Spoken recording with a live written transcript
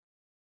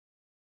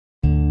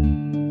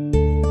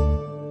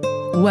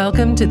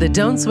Welcome to the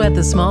Don't Sweat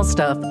the Small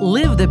Stuff,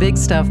 Live the Big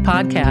Stuff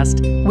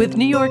podcast with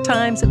New York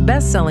Times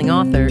bestselling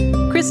author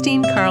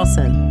Kristine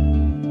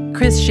Carlson.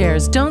 Chris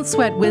shares don't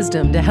sweat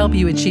wisdom to help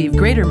you achieve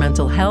greater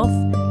mental health,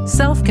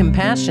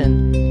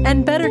 self-compassion,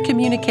 and better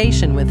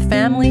communication with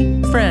family,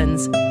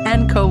 friends,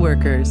 and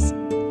coworkers.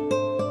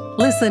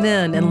 Listen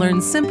in and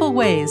learn simple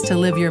ways to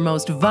live your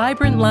most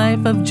vibrant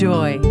life of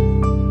joy.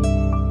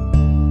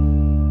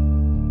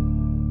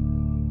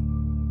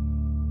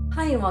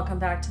 Hi, and welcome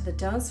back to the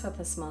Don't Sweat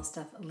the Small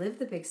Stuff, Live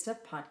the Big Stuff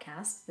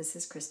podcast. This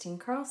is Kristine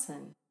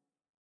Carlson.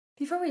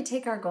 Before we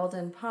take our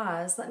golden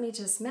pause, let me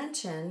just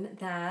mention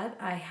that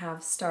I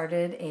have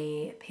started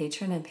a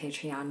patron and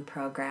Patreon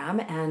program,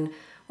 and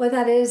what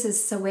that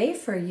is a way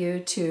for you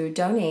to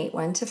donate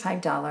 $1 to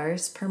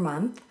 $5 per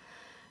month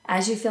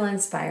as you feel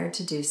inspired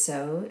to do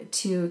so,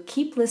 to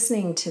keep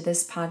listening to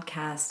this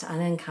podcast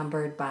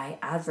unencumbered by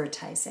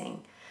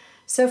advertising.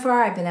 So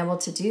far, I've been able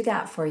to do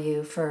that for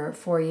you for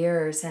 4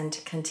 years, and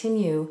to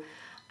continue,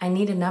 I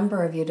need a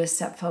number of you to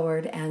step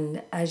forward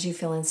and, as you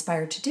feel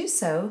inspired to do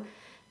so,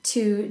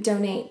 to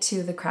donate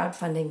to the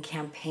crowdfunding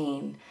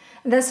campaign.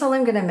 And that's all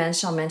I'm going to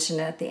mention. I'll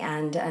mention it at the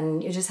end,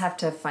 and you just have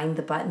to find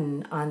the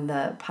button on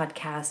the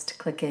podcast,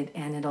 click it,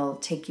 and it'll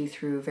take you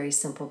through a very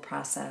simple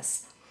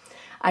process.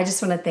 I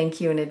just want to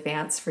thank you in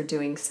advance for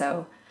doing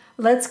so.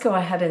 Let's go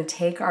ahead and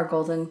take our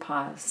golden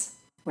pause.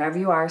 Wherever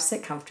you are,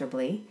 sit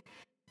comfortably.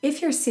 If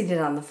you're seated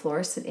on the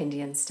floor, sit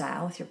Indian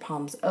style with your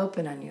palms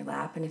open on your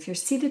lap. And if you're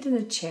seated in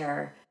a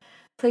chair,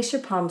 place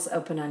your palms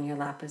open on your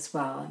lap as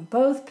well. In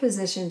both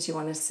positions, you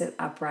want to sit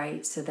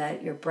upright so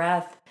that your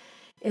breath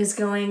is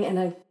going in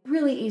a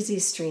really easy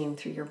stream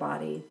through your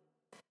body.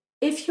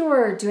 If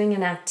you're doing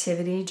an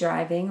activity,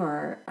 driving,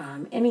 or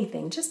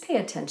anything, just pay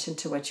attention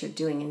to what you're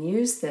doing and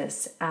use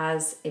this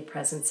as a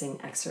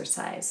presencing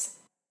exercise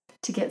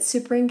to get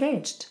super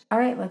engaged. All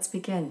right, let's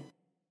begin.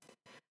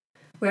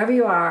 Wherever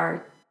you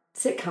are,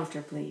 sit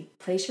comfortably,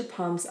 place your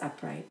palms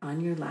upright on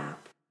your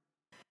lap,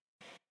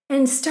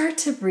 and start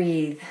to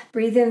breathe.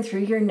 Breathe in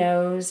through your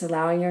nose,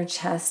 allowing your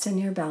chest and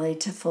your belly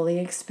to fully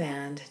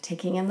expand,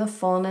 taking in the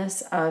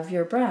fullness of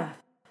your breath.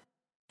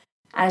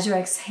 As you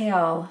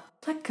exhale,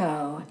 let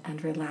go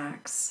and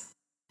relax.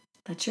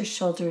 Let your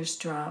shoulders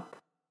drop.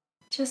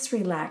 Just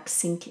relax,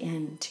 sink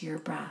into your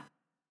breath.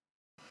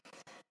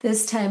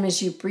 This time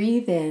as you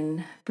breathe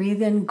in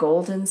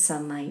golden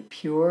sunlight,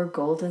 pure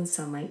golden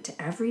sunlight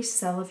to every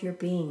cell of your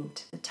being,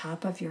 to the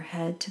top of your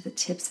head, to the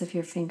tips of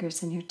your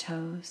fingers and your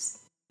toes.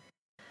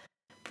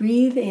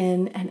 Breathe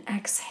in and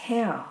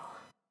exhale.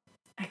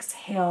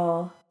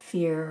 Exhale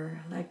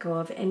fear. Let go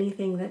of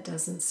anything that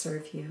doesn't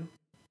serve you.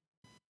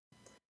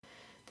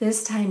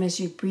 This time as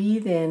you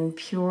breathe in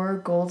pure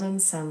golden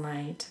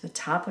sunlight to the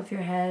top of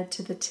your head,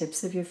 to the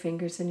tips of your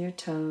fingers and your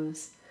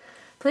toes,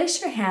 place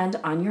your hand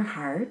on your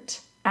heart,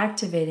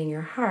 activating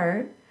your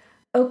heart,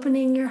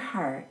 opening your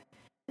heart,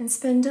 and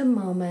spend a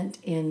moment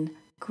in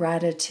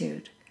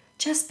gratitude.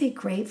 Just be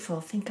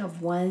grateful. Think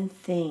of one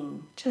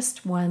thing,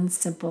 just one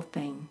simple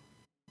thing.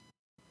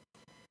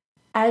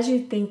 As you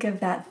think of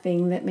that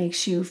thing that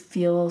makes you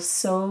feel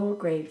so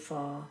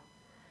grateful,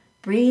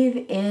 breathe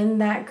in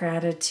that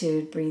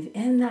gratitude. Breathe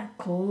in that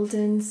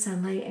golden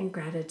sunlight and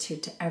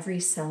gratitude to every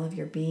cell of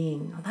your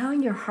being,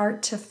 allowing your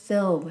heart to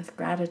fill with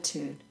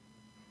gratitude.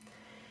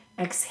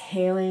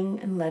 Exhaling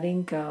and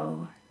letting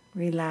go,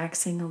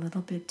 relaxing a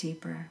little bit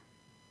deeper.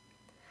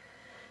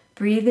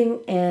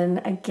 Breathing in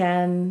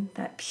again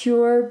that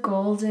pure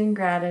golden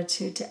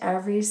gratitude to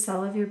every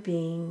cell of your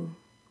being.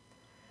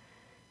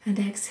 And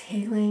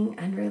exhaling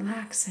and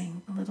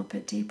relaxing a little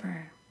bit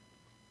deeper.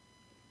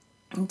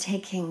 And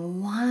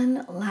taking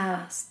one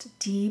last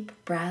deep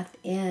breath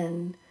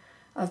in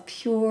of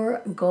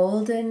pure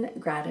golden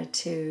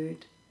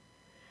gratitude.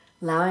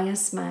 Allowing a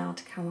smile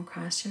to come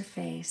across your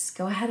face.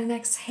 Go ahead and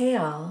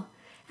exhale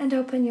and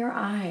open your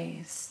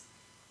eyes.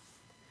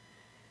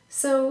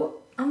 So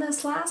on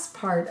this last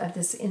part of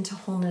this Into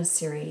Wholeness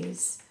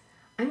series,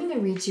 I'm going to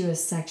read you a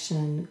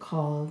section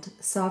called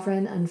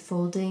Sovereign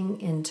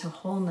Unfolding into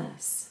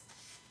Wholeness.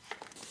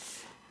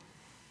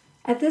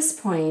 At this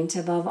point,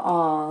 above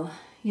all,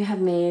 you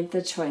have made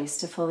the choice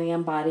to fully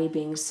embody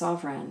being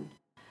sovereign,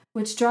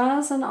 which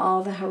draws on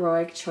all the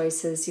heroic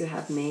choices you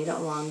have made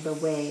along the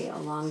way,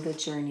 along the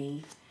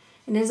journey,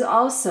 and is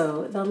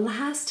also the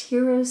last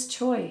hero's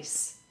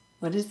choice.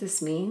 What does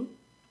this mean?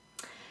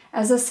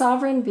 As a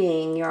sovereign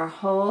being, you are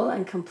whole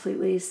and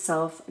completely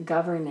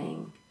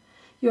self-governing.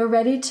 You are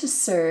ready to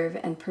serve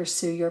and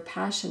pursue your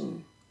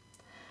passion.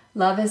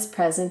 Love is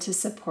present to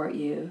support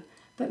you,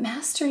 but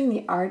mastering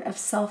the art of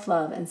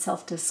self-love and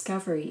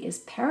self-discovery is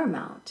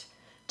paramount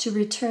to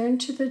return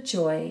to the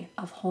joy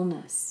of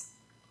wholeness.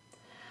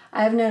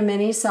 I have known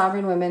many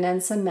sovereign women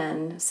and some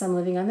men, some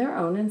living on their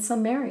own and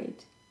some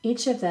married.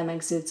 Each of them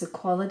exudes a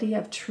quality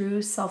of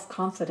true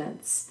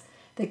self-confidence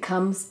that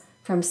comes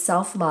from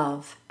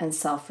self-love and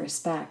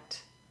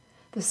self-respect.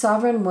 The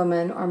sovereign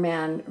woman or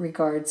man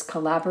regards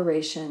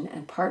collaboration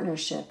and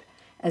partnership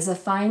as a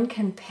fine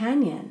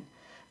companion,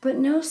 but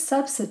no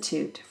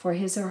substitute for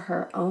his or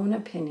her own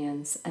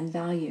opinions and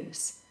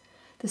values.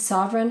 The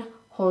sovereign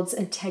holds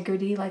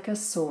integrity like a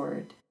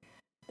sword.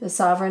 The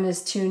sovereign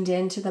is tuned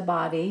into the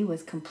body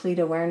with complete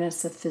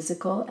awareness of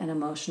physical and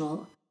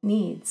emotional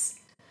needs.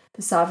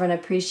 The sovereign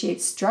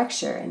appreciates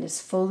structure and is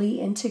fully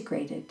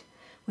integrated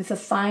with a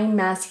fine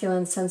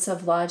masculine sense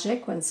of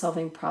logic when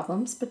solving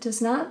problems, but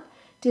does not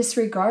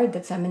disregard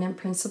the feminine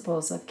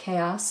principles of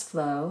chaos,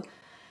 flow,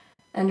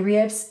 and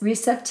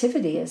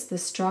receptivity as the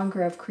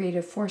stronger of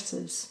creative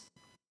forces.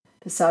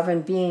 The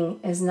sovereign being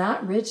is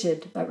not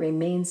rigid, but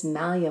remains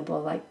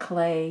malleable like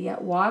clay,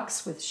 yet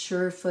walks with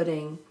sure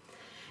footing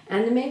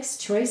and makes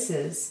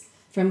choices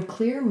from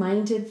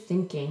clear-minded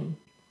thinking.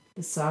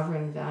 The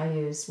sovereign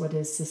values what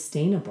is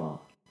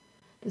sustainable.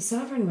 The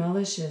sovereign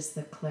relishes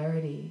the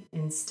clarity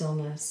in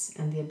stillness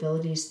and the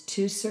abilities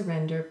to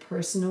surrender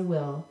personal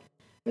will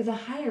for the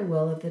higher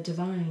will of the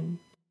divine,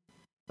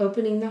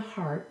 opening the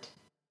heart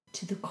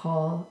to the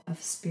call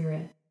of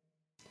spirit.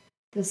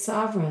 The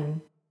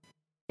sovereign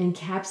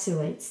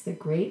encapsulates the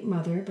great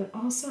mother, but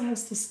also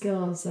has the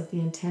skills of the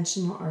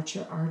intentional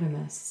archer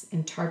Artemis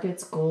and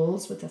targets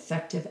goals with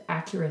effective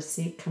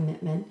accuracy,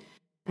 commitment,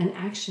 and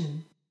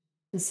action.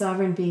 The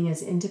sovereign being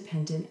is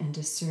independent and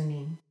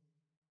discerning.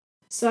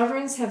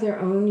 Sovereigns have their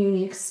own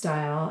unique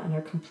style and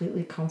are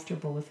completely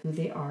comfortable with who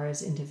they are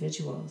as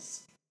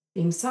individuals.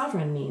 Being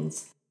sovereign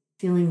means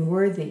feeling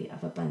worthy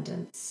of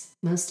abundance.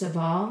 Most of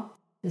all,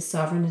 the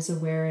sovereign is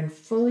aware and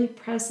fully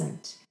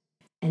present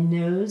and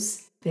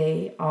knows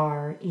they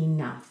are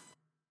enough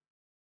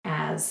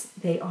as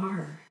they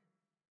are.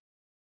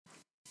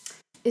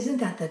 Isn't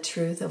that the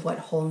truth of what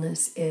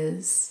wholeness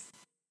is?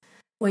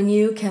 When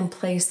you can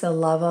place the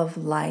love of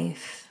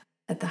life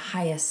at the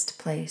highest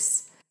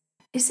place,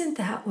 isn't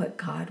that what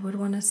God would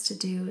want us to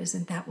do?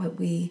 Isn't that what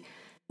we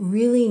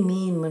really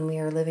mean when we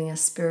are living a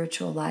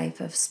spiritual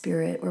life of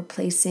spirit? We're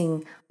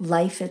placing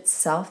life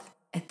itself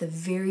at the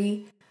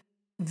very,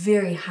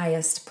 very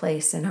highest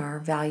place in our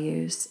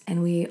values,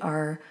 and we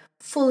are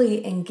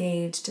fully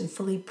engaged and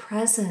fully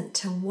present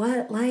to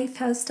what life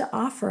has to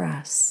offer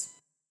us.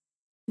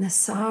 And the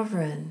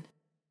sovereign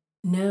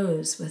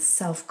knows with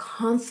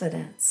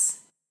self-confidence,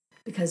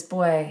 because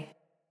boy,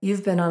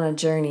 you've been on a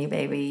journey,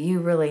 baby.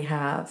 You really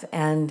have.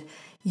 And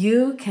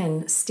you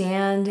can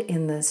stand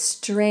in the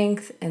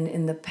strength and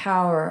in the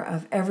power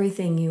of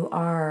everything you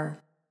are.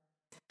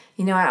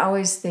 You know, I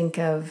always think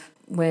of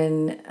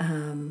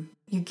when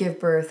you give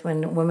birth,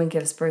 when a woman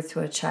gives birth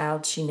to a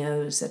child, she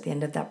knows at the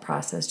end of that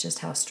process just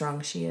how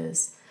strong she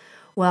is.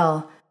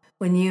 Well,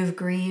 when you've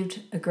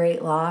grieved a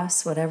great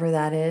loss, whatever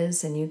that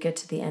is, and you get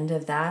to the end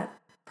of that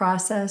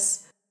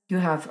process, you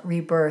have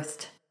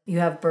rebirthed. You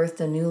have birthed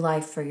a new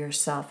life for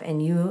yourself,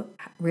 and you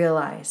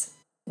realize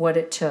what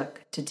it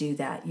took to do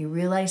that. You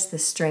realize the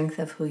strength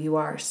of who you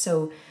are.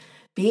 So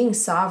being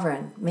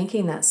sovereign,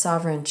 making that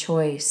sovereign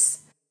choice,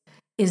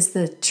 is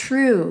the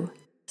true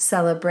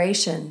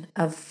celebration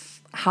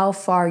of how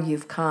far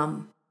you've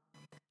come.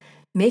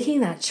 Making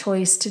that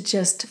choice to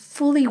just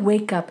fully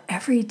wake up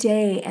every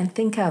day and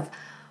think of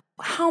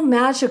how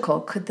magical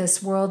could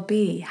this world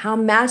be? How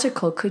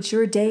magical could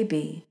your day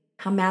be?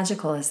 How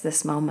magical is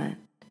this moment?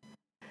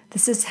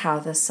 This is how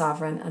the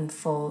sovereign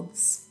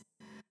unfolds.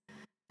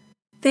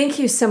 Thank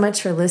you so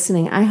much for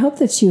listening. I hope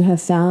that you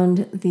have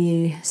found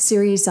the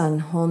series on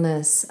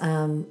wholeness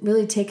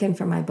really taken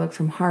from my book,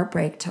 From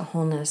Heartbreak to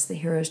Wholeness, The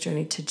Hero's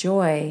Journey to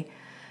Joy,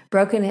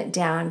 broken it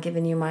down,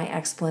 given you my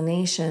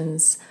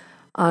explanations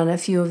on a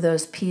few of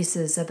those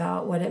pieces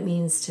about what it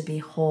means to be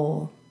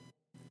whole.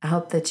 I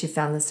hope that you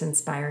found this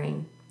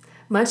inspiring.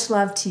 Much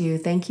love to you.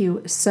 Thank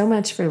you so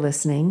much for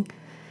listening.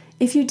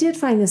 If you did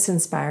find this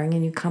inspiring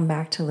and you come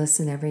back to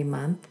listen every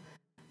month,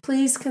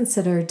 please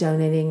consider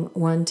donating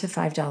 $1 to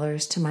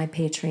 $5 to my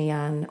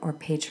Patreon or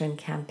Patron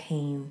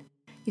campaign.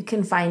 You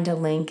can find a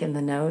link in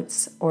the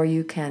notes, or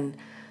you can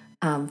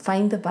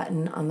find the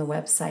button on the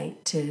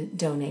website to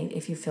donate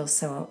if you feel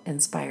so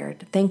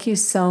inspired. Thank you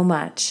so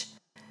much.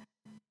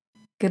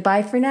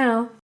 Goodbye for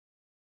now.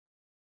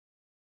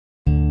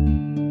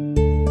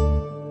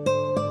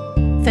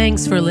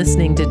 Thanks for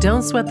listening to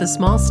Don't Sweat the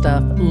Small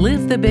Stuff,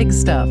 Live the Big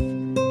Stuff.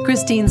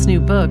 Christine's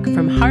new book,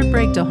 From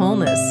Heartbreak to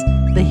Wholeness,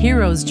 The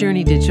Hero's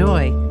Journey to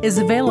Joy, is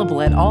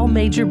available at all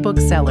major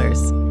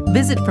booksellers.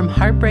 Visit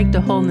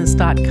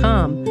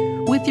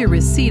FromHeartbreakToWholeness.com with your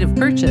receipt of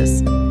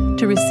purchase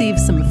to receive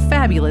some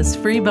fabulous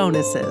free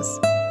bonuses.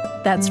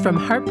 That's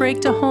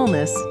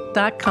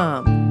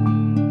FromHeartbreakToWholeness.com.